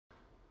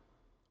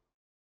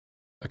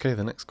Okay,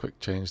 the next quick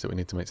change that we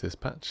need to make to this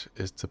patch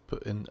is to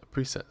put in a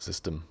preset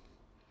system.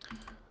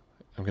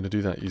 I'm going to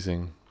do that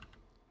using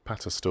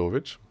pattern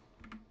storage.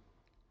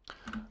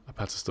 A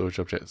pattern storage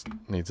object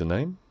needs a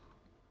name.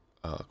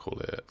 I'll call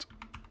it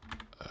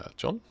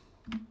John.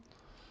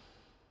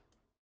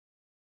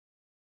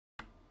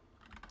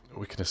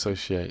 We can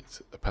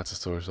associate a pattern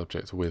storage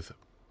object with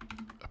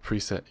a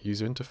preset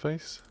user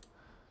interface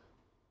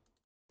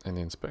in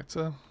the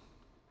inspector.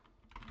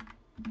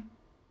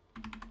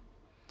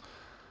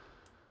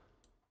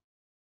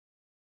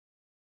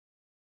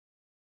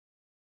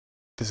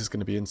 This is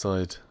going to be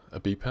inside a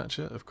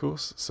bpatcher, of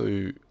course,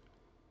 so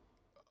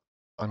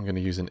I'm going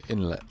to use an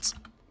inlet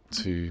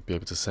to be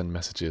able to send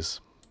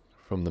messages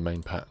from the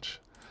main patch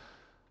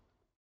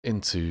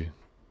into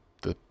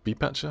the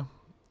bpatcher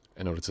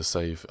in order to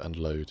save and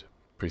load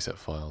preset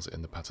files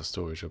in the pattern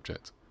storage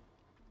object.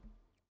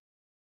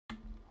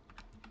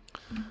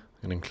 I'm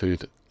going to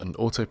include an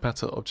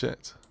autopattern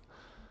object,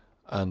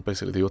 and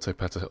basically the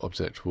autopattern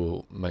object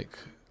will make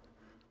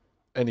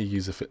any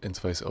user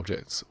interface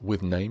objects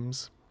with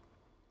names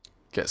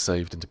get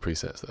saved into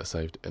presets that are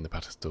saved in the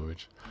pattern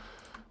storage.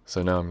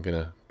 So now I'm going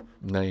to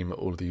name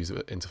all of the user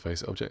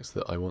interface objects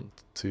that I want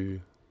to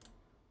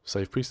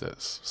save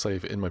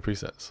in my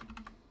presets.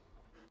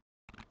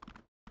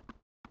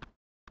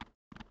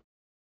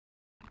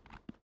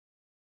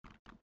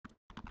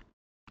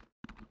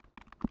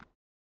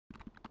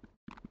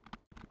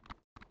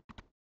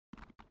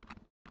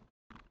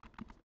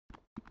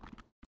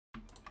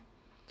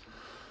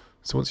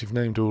 So once you've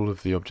named all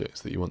of the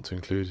objects that you want to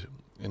include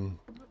in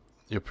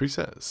your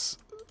presets,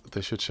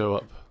 they should show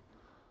up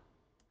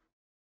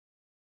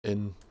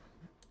in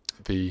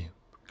the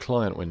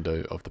client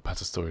window of the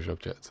pattern storage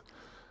object.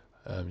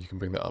 You can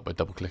bring that up by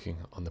double clicking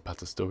on the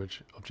pattern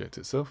storage object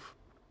itself.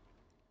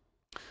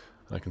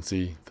 And I can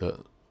see that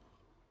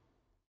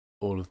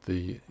all of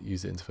the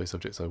user interface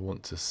objects I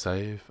want to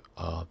save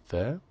are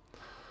there.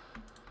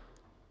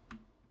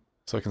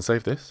 So I can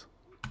save this,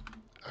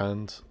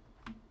 and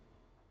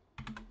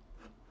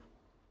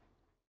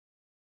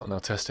I'll now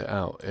test it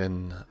out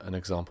in an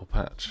example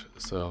patch.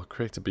 So I'll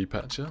create a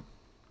bpatcher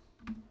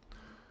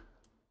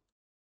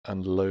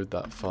and load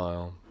that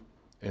file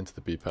into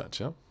the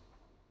bpatcher.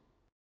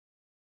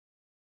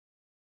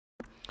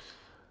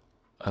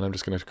 And I'm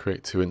just going to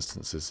create 2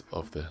 instances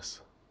of this.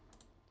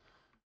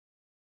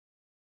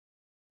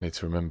 I need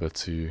to remember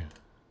to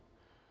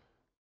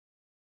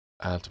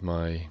add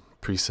my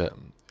preset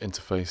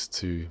interface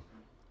to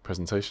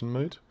presentation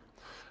mode.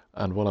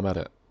 And while I'm at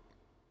it,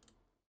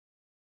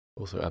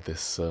 also add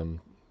this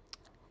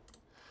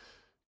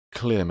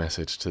clear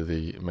message to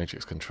the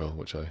matrix control,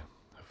 which I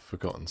have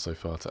forgotten so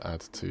far to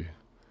add to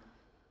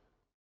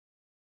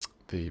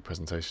the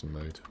presentation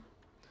mode.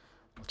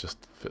 I'll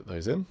just fit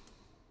those in.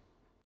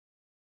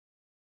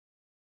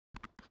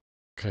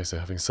 Okay, so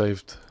having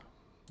saved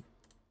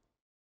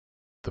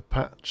the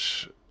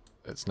patch,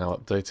 it's now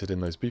updated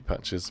in those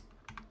bpatches,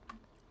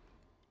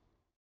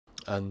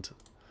 and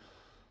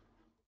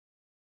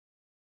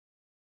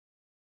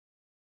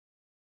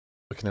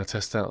we can now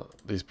test out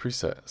these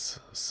presets.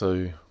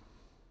 So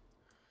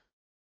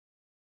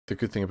the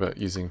good thing about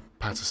using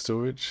pattern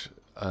storage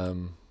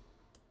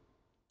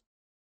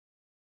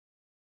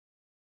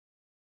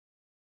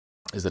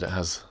is that it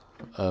has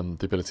the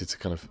ability to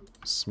kind of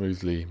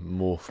smoothly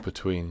morph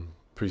between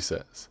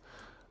presets,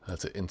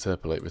 to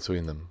interpolate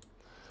between them.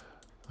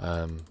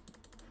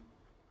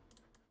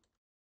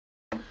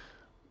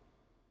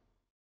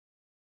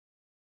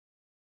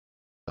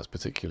 That's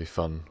particularly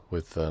fun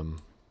with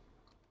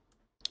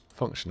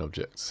function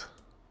objects.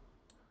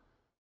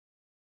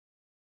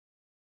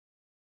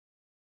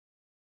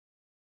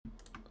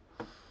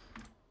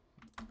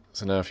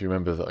 So now if you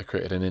remember that I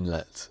created an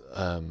inlet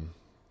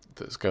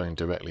that's going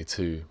directly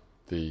to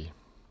the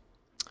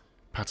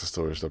pattern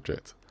storage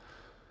object.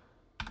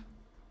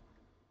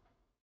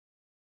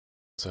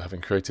 So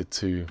having created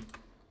 2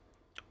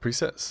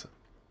 presets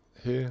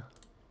here,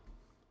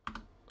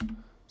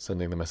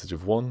 sending the message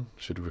of 1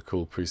 should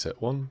recall preset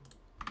 1,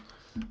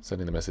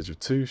 sending the message of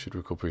 2 should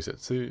recall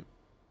preset 2,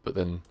 but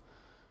then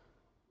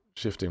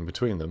shifting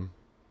between them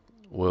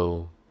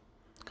will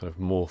kind of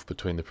morph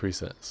between the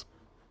presets.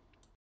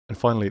 And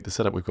finally, the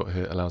setup we've got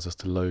here allows us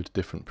to load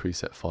different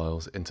preset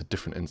files into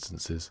different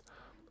instances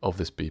of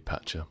this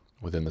bpatcher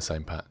within the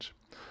same patch.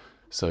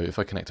 So if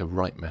I connect a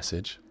write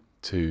message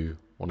to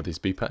one of these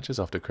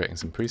bpatchers after creating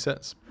some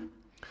presets,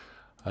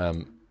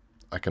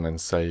 I can then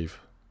save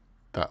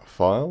that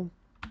file.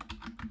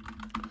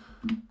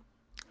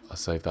 I'll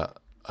save that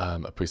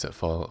a preset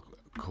file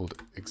called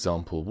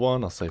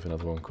example1. I'll save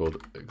another one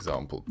called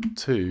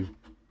example2,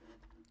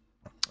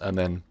 and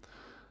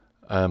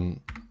then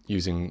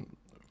using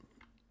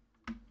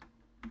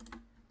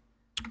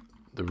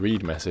the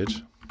read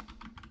message,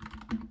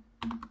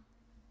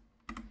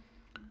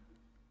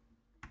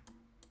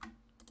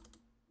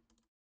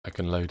 I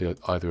can load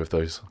either of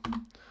those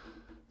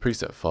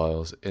preset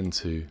files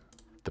into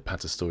the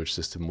pattern storage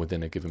system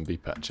within a given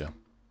bpatcher.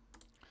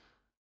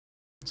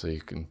 So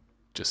you can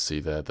just see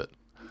there that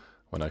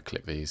when I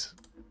click these,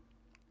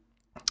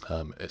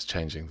 it's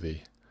changing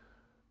the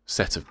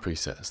set of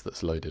presets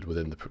that's loaded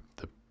within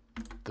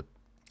the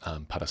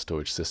Pada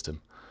storage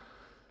system.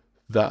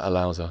 That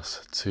allows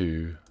us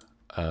to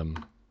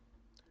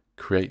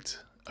create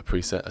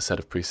a set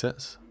of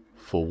presets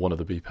for one of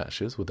the B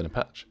patches within a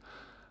patch,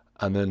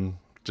 and then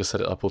just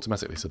set it up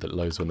automatically so that it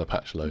loads when the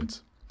patch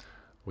loads.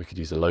 We could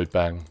use a load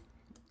bang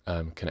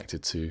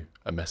connected to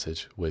a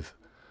message with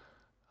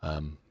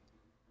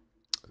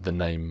the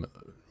name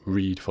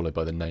read followed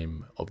by the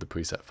name of the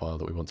preset file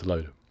that we want to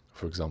load,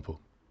 for example.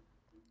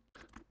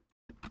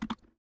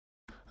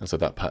 And so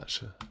that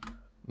patch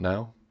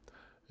now,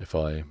 if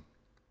I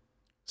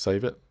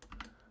save it,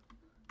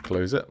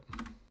 close it,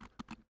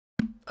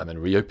 and then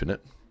reopen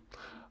it,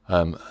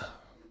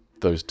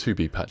 those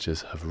 2B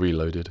patches have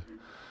reloaded,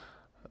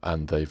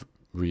 and they've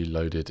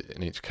reloaded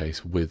in each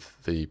case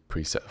with the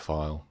preset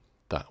file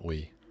that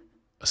we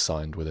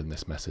assigned within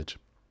this message.